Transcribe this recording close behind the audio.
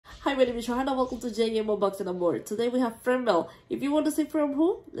Hi, my name is Johana. Welcome to JM Unboxing&More. Today we have friend mail. If you want to see from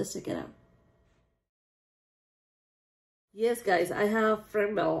who, let's check it out. Yes, guys, I have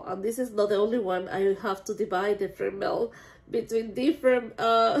friend mail, and this is not the only one. I have to divide the friend mail between different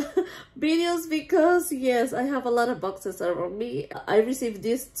videos because yes, I have a lot of boxes around me. I received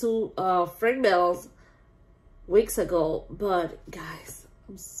these two friend mails weeks ago, but guys,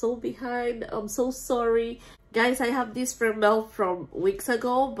 I'm so behind. I'm so sorry. Guys, I have this friend mail from weeks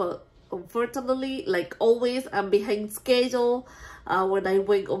ago, but unfortunately, like always, I'm behind schedule. When I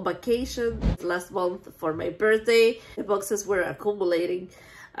went on vacation last month for my birthday, the boxes were accumulating,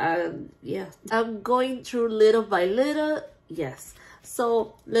 and yeah, I'm going through little by little. Yes,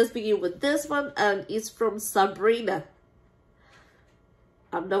 so let's begin with this one, and it's from Sabrina.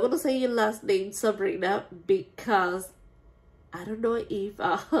 I'm not gonna say your last name, Sabrina, because I don't know if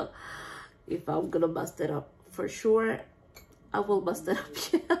if I'm gonna mess it up. For sure I will mess it up.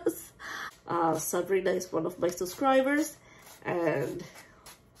 Yes, Sabrina is one of my subscribers, and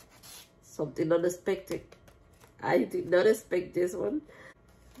something unexpected. I did not expect this one.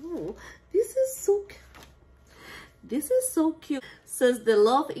 Oh, this is so cute. This is so cute. Says the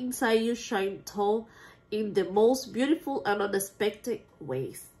love inside you shine tall in the most beautiful and unexpected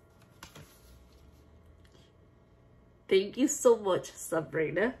ways. Thank you so much,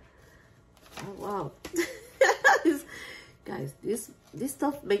 Sabrina. Oh wow. Guys, this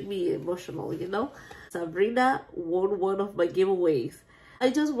stuff make me emotional, you know. Sabrina won one of my giveaways.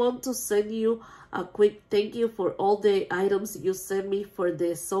 I just want to send you a quick thank you for all the items you sent me for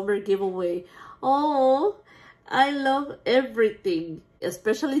the summer giveaway. Oh, I love everything,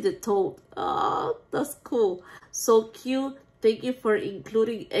 especially the tote. Oh, that's cool. So cute. Thank you for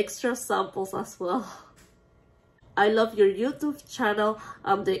including extra samples as well. I love your YouTube channel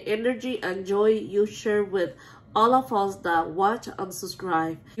and the energy and joy you share with all of us that watch and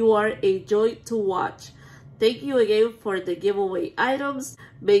subscribe. You are a joy to watch. Thank you again for the giveaway items.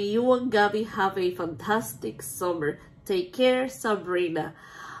 May you and Gabby have a fantastic summer. Take care, Sabrina.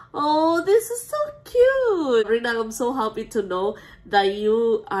 Oh, this is so cute. Sabrina, I'm so happy to know that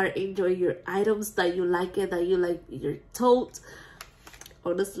you are enjoying your items, that you like it, that you like your tote.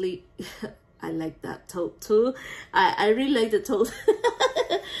 Honestly, I like that tote too. I really like the tote.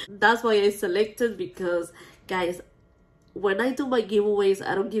 That's why I selected, because guys, when I do my giveaways,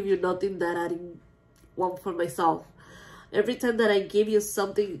 I don't give you nothing that I didn't want for myself. Every time that I give you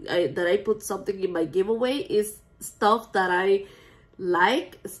something, that I put something in my giveaway, is stuff that I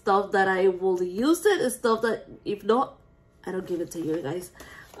like, stuff that I will use it, stuff that if not, I don't give it to you guys.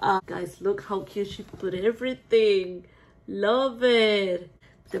 Guys, look how cute she put everything. Love it.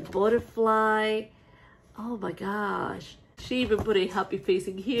 The butterfly. Oh my gosh. She even put a happy face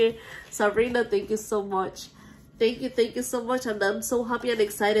in here. Sabrina, thank you so much. Thank you so much. And I'm so happy and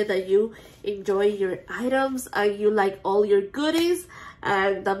excited that you enjoy your items and you like all your goodies.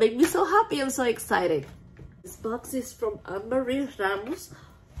 And that makes me so happy and so excited. This box is from Anne-Marie Ramos.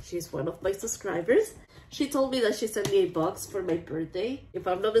 She's one of my subscribers. She told me that she sent me a box for my birthday. If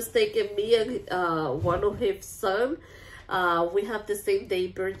I'm not mistaken, me and one of his son, we have the same day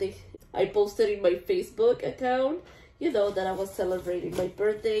birthday. I posted in my Facebook account, you know, that I was celebrating my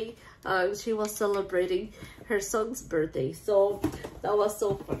birthday, and she was celebrating her son's birthday. So that was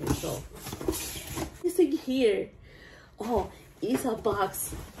so funny. So this thing here, oh, it's a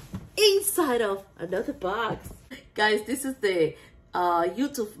box inside of another box. Guys, this is the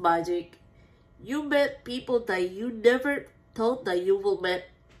YouTube magic. You met people that you never thought that you will meet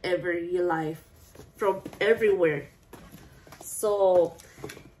ever in your life, from everywhere. So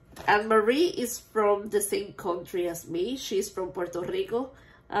Anne-Marie is from the same country as me. She's from Puerto Rico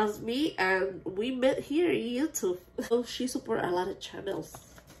as me, and we met here in YouTube. So she supports a lot of channels.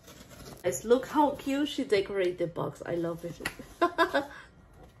 Guys, look how cute she decorated the box. I love it.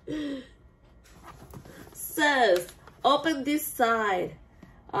 Says, open this side.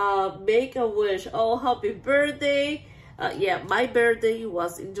 Make a wish. Oh, happy birthday. Yeah, my birthday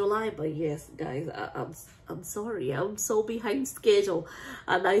was in July, but yes, guys, I'm sorry. I'm so behind schedule,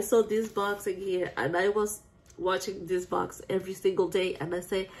 and I saw this box in here, and I was watching this box every single day, and I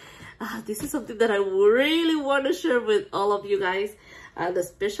say, this is something that I really want to share with all of you guys, and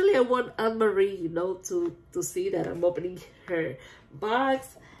especially I want Anne-Marie, you know, to see that I'm opening her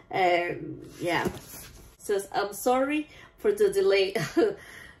box. And yeah, says, I'm sorry for the delay.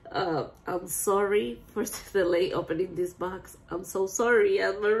 I'm sorry for the delay opening this box. I'm so sorry,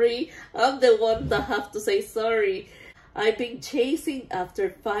 Anne-Marie. I'm the one that have to say sorry. I've been chasing after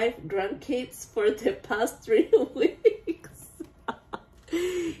 5 grandkids for the past 3 weeks.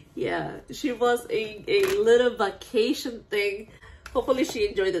 Yeah, she was a little vacation thing Hopefully she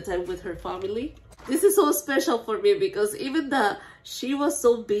enjoyed the time with her family. This is so special for me because even though she was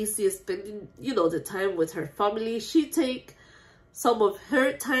so busy spending, you know, the time with her family, she take some of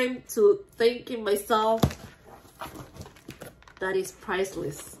her time to thanking myself. That is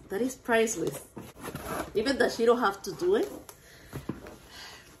priceless. That is priceless. Even that she don't have to do it.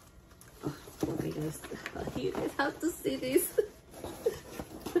 Oh, okay, guys. You guys have to see this.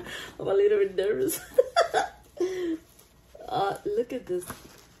 I'm a little bit nervous. Look at this.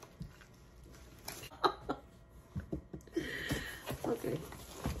 Okay.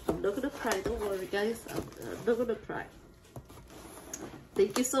 I'm not gonna cry. Don't worry, guys. I'm not gonna cry.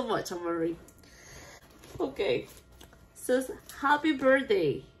 Thank you so much, Marie. Okay. Says, happy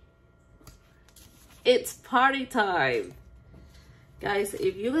birthday. It's party time. Guys,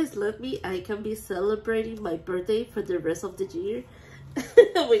 if you guys let me, I can be celebrating my birthday for the rest of the year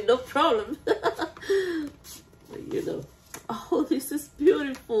with no problem. You know. Oh, this is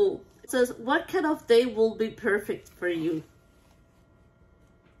beautiful. It says, what kind of day will be perfect for you?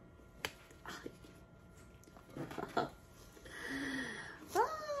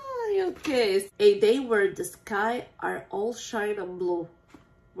 Okay, a day where the sky are all shine and blue,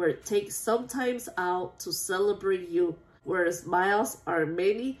 where it takes some times out to celebrate you, where smiles are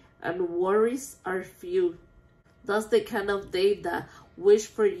many and worries are few. That's the kind of day that wish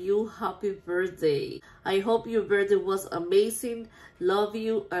for you happy birthday. I hope your birthday was amazing. Love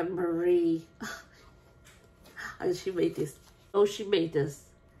you, and Marie. And she made this. Oh, she made this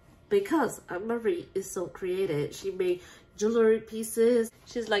because Anne-Marie is so creative. She made jewelry pieces.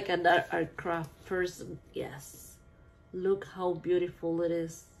 She's like an art craft person. Yes. Look how beautiful it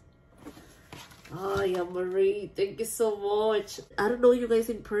is. Oh, yeah, Marie. Thank you so much. I don't know you guys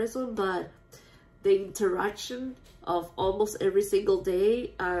in person, but the interaction of almost every single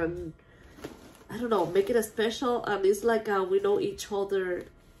day, and I don't know, make it a special, and it's like we know each other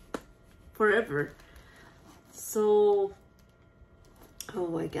forever. So, oh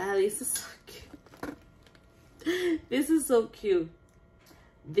my god, this is so cute. This is so cute.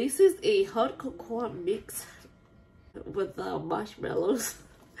 This is a hot cocoa mix with marshmallows.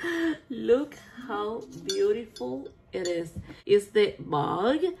 Look how beautiful it is. It's the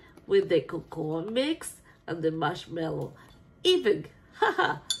mug with the cocoa mix and the marshmallow. Even,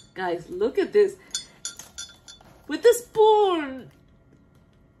 haha, guys, look at this. With the spoon.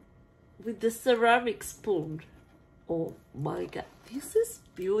 With the ceramic spoon. Oh my god, this is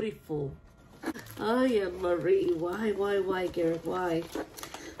beautiful. I am Marie. Why, Garrett? Why?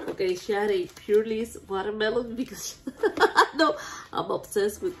 Okay, she had a purely watermelon because no, I'm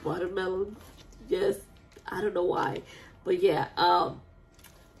obsessed with watermelon. Yes, I don't know why, but yeah.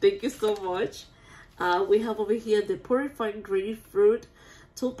 Thank you so much. We have over here the purified grapefruit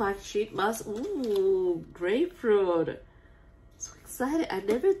 2-pack sheet mask. Ooh, grapefruit! So excited! I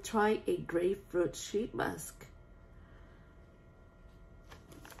never tried a grapefruit sheet mask.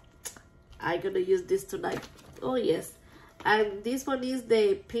 I'm gonna use this tonight. Oh yes. And this one is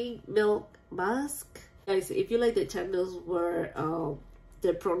the pink milk mask. Guys, if you like the channels where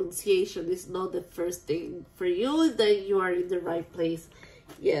the pronunciation is not the first thing for you, then you are in the right place.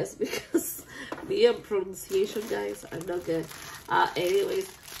 Yes, because me and pronunciation, guys, are not good.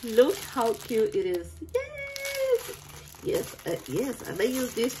 Anyways, look how cute it is. Yes! Yes, and I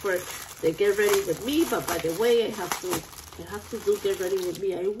use this for the get ready with me, but by the way, I have to do get ready with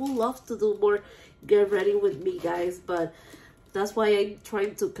me. I would love to do more get ready with me, guys, but that's why I'm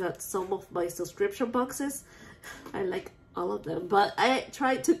trying to cut some of my subscription boxes. I like all of them, but I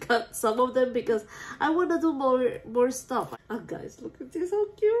try to cut some of them because I want to do more stuff. Oh guys, look at this, how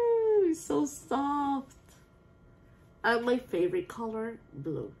cute. It's so soft. And my favorite color,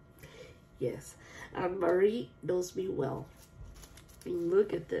 blue. Yes, and Marie knows me well.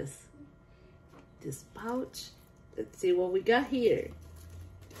 Look at this pouch. Let's see what we got here.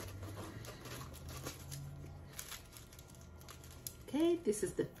 Okay, this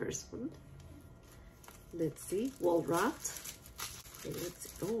is the first one. Let's see, well wrapped. Okay, let's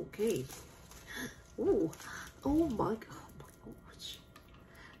see. Oh, okay. Oh my gosh,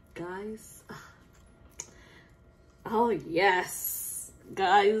 guys. Oh yes,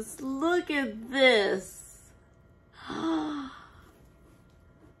 guys, look at this. I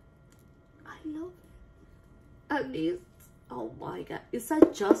love it. And it's, oh my god, it's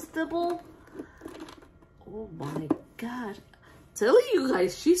adjustable. Oh my god, telling you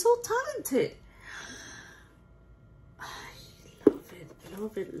guys, she's so talented.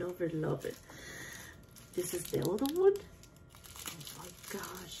 Love it. This is the other one. Oh my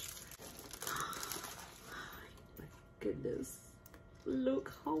gosh. My goodness.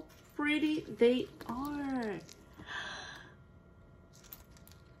 Look how pretty they are.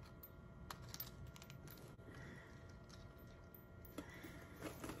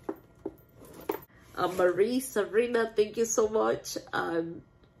 Marie, Sabrina, thank you so much. And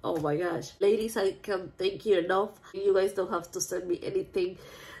oh my gosh, ladies, I can't thank you enough. You guys don't have to send me anything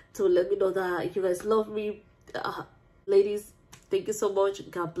to let me know that you guys love me. Ladies, thank you so much.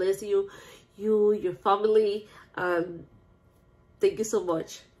 God bless you, your family, and thank you so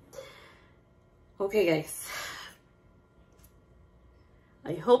much. Okay, guys,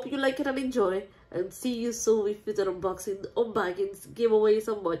 I hope you like it and enjoy, and see you soon with future unboxing, unbaggings, giveaways,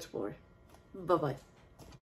 and much more. Bye bye.